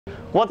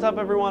What's up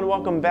everyone,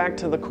 welcome back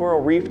to the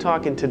Coral Reef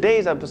Talk. In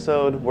today's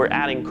episode, we're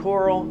adding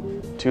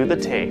coral to the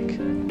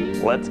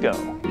tank. Let's go.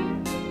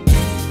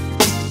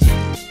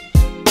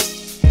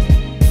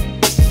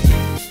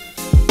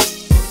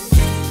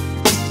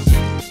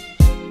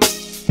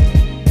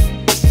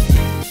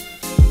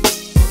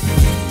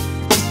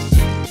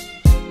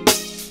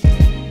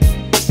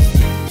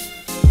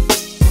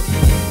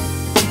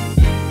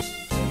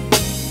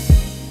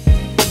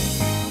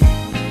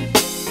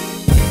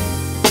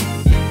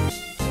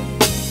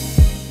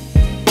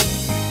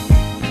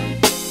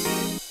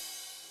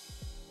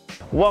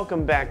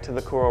 Welcome back to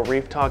the Coral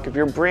Reef Talk. If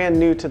you're brand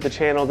new to the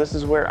channel, this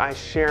is where I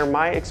share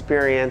my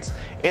experience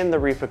in the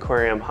reef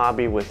aquarium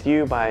hobby with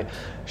you by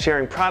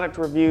sharing product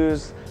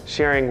reviews,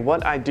 sharing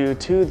what I do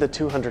to the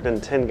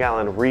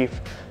 210-gallon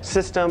reef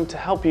system to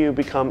help you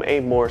become a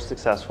more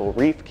successful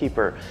reef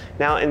keeper.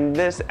 Now in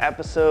this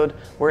episode,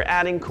 we're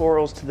adding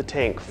corals to the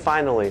tank,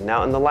 finally.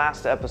 Now in the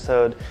last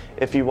episode,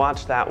 if you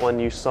watched that one,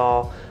 you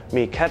saw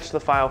me catch the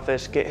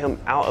filefish, get him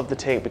out of the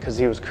tank because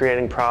he was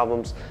creating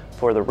problems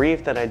for the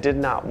reef that I did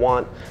not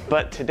want.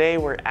 But today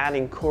we're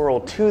adding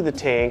coral to the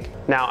tank.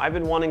 Now I've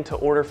been wanting to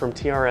order from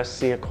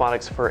TRSC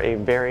Aquatics for a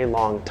very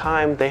long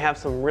time. They have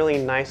some really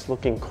nice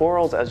looking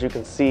corals, as you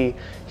can see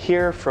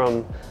here,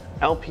 from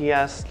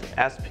LPS,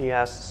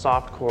 SPS,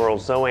 soft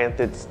corals,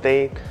 zoanthids.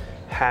 They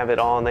have it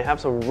all and they have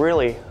some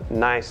really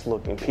nice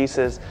looking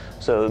pieces.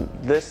 So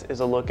this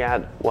is a look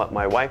at what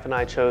my wife and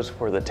I chose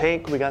for the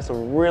tank. We got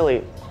some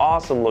really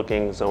awesome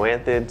looking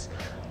zoanthids.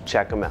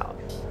 Check them out.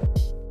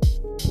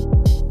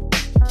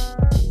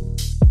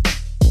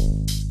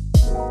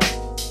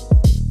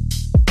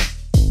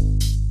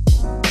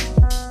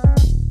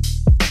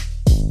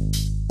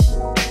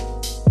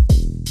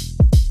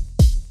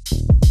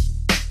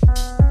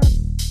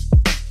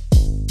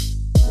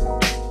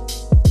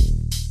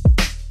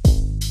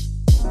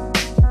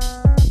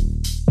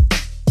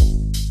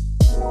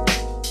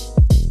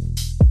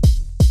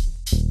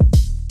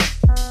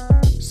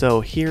 So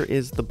here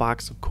is the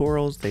box of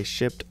corals. They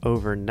shipped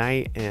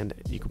overnight, and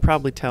you can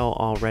probably tell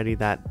already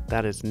that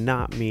that is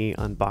not me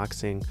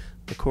unboxing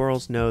the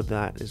corals. No,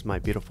 that is my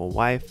beautiful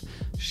wife.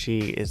 She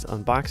is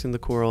unboxing the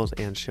corals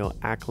and she'll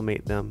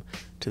acclimate them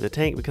to the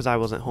tank because I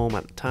wasn't home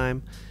at the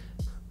time.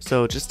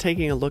 So just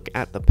taking a look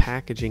at the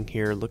packaging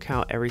here, look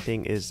how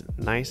everything is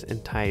nice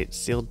and tight,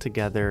 sealed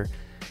together,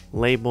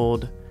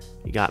 labeled.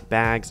 You got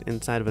bags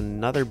inside of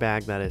another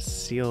bag that is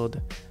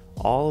sealed.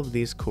 All of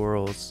these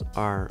corals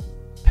are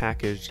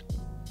packaged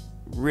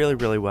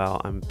really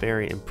well. I'm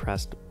very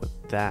impressed with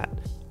that.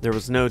 There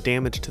was no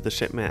damage to the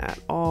shipment at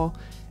all.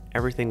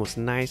 Everything was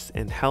nice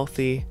and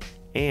healthy,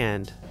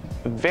 and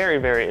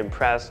very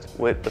impressed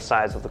with the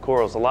size of the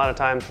corals. A lot of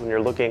times when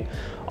you're looking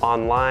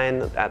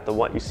online at the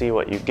what you see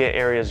what you get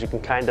areas, you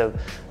can kind of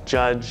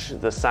judge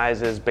the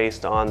sizes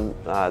based on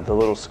the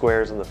little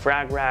squares in the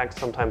frag rack.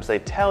 Sometimes they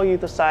tell you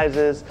the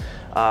sizes.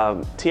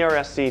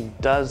 TRSC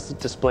does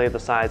display the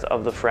size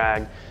of the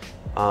frag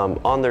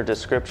on their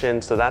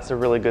description, so that's a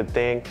really good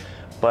thing.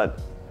 But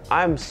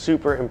I'm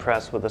super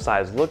impressed with the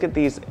size. Look at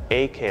these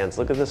acans.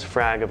 Look at this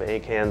frag of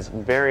acans.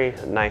 Very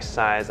nice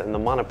size, and the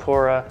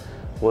Monopora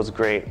was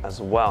great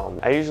as well.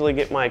 I usually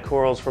get my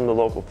corals from the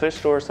local fish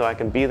store so I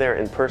can be there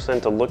in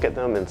person to look at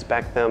them,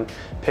 inspect them,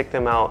 pick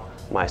them out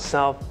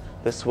myself.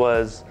 This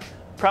was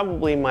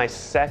probably my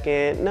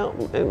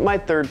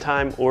third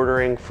time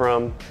ordering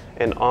from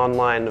an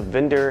online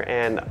vendor,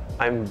 and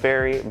I'm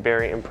very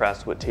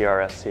impressed with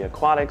TRSC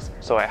Aquatics,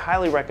 so I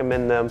highly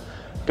recommend them.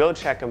 Go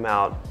check them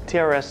out,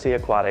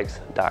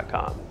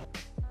 TRSCAquatics.com.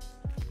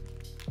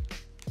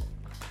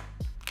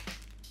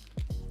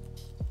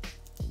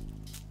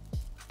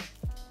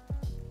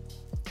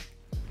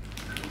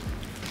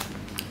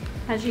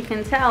 As you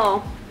can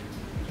tell,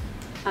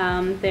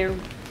 they're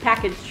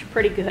packaged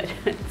pretty good.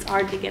 It's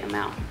hard to get them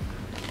out.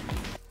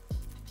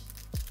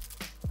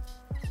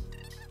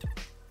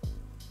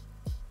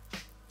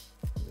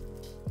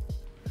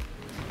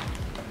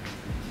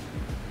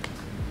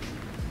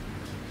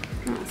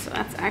 So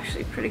that's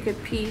actually a pretty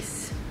good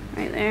piece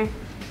right there.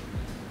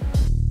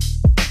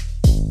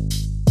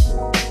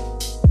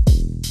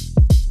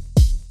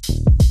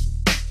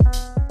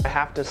 I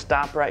have to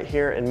stop right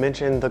here and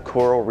mention the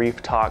Coral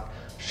Reef Talk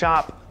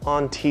shop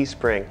on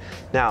Teespring.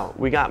 Now,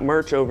 we got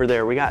merch over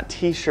there. We got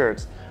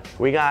t-shirts,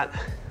 we got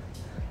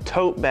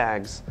tote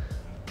bags.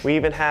 We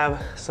even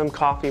have some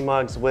coffee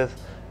mugs with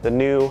the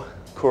new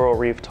Coral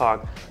Reef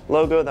Talk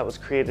logo that was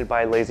created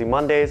by Lazy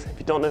Mondays. If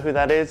you don't know who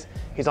that is,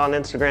 he's on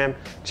Instagram.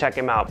 Check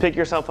him out. Pick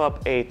yourself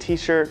up a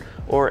t-shirt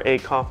or a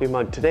coffee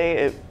mug today.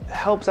 It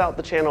helps out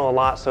the channel a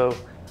lot, so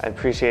I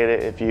appreciate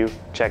it if you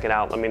check it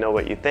out. Let me know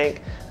what you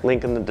think.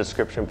 Link in the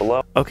description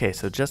below. Okay,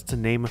 so just to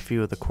name a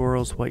few of the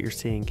corals, what you're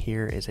seeing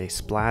here is a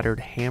splattered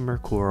hammer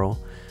coral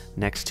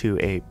next to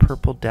a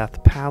purple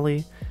death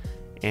pally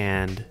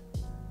and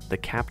the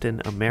Captain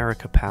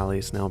America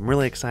pallies. Now I'm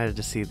really excited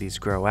to see these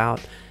grow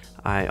out.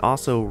 I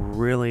also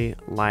really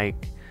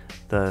like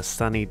the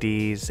Sunny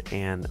D's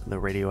and the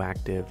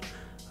radioactive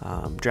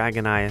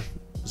Dragon Eye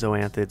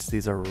zoanthids.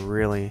 These are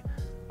really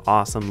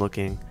awesome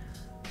looking.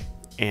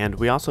 And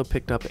we also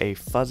picked up a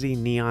fuzzy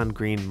neon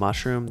green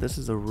mushroom. This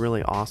is a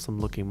really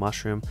awesome looking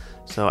mushroom,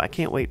 so I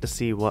can't wait to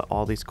see what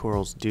all these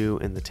corals do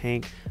in the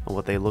tank and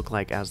what they look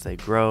like as they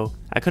grow.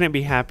 I couldn't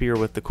be happier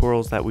with the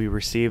corals that we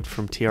received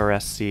from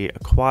TRSC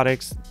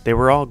Aquatics. They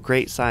were all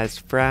great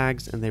sized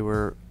frags and they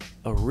were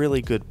a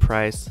really good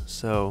price,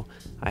 so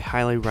I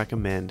highly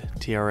recommend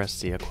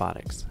TRSC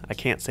Aquatics. I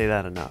can't say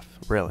that enough,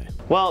 really.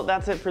 Well,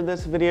 that's it for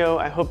this video.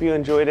 I hope you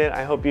enjoyed it.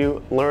 I hope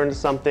you learned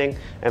something,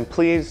 and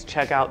please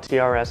check out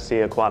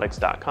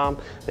TRSCAquatics.com.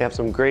 They have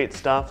some great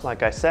stuff,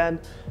 like I said.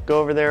 Go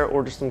over there,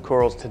 order some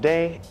corals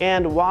today,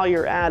 and while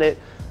you're at it,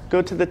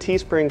 go to the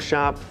Teespring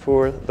shop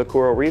for the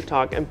Coral Reef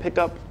Talk and pick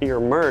up your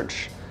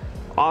merch.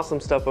 Awesome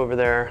stuff over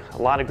there,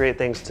 a lot of great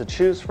things to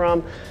choose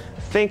from.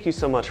 Thank you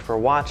so much for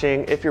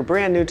watching. If you're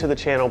brand new to the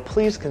channel,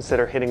 please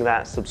consider hitting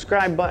that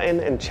subscribe button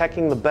and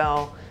checking the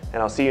bell,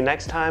 and I'll see you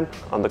next time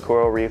on the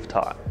Coral Reef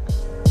Talk.